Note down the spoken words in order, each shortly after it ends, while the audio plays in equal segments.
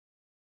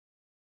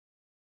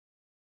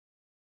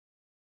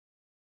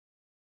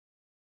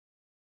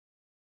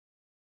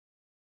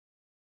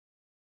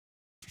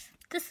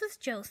This is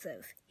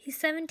Joseph. He's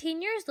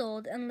 17 years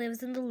old and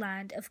lives in the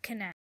land of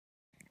Canaan.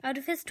 Out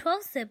of his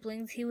 12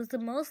 siblings, he was the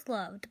most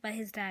loved by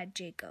his dad,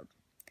 Jacob.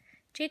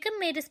 Jacob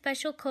made a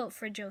special coat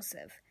for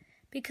Joseph.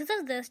 Because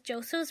of this,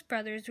 Joseph's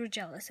brothers were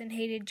jealous and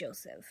hated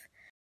Joseph.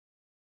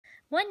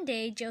 One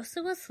day,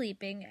 Joseph was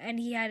sleeping and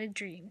he had a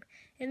dream.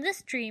 In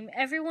this dream,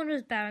 everyone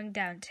was bowing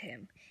down to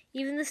him,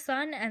 even the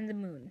sun and the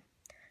moon.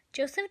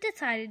 Joseph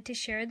decided to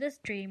share this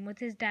dream with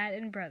his dad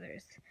and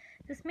brothers.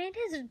 This made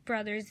his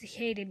brothers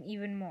hate him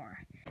even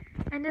more.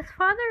 And his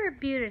father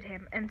rebuked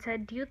him and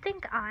said, "Do you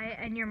think I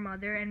and your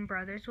mother and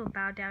brothers will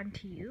bow down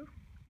to you?"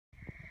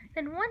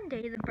 Then one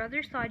day the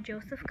brothers saw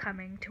Joseph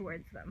coming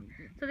towards them,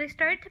 so they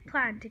started to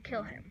plan to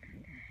kill him.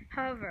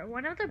 However,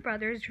 one of the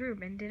brothers,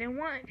 Reuben, didn't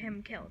want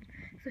him killed,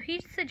 so he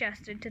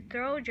suggested to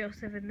throw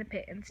Joseph in the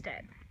pit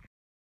instead,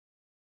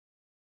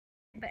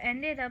 but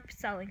ended up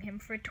selling him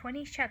for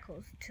 20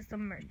 shekels to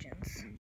some merchants.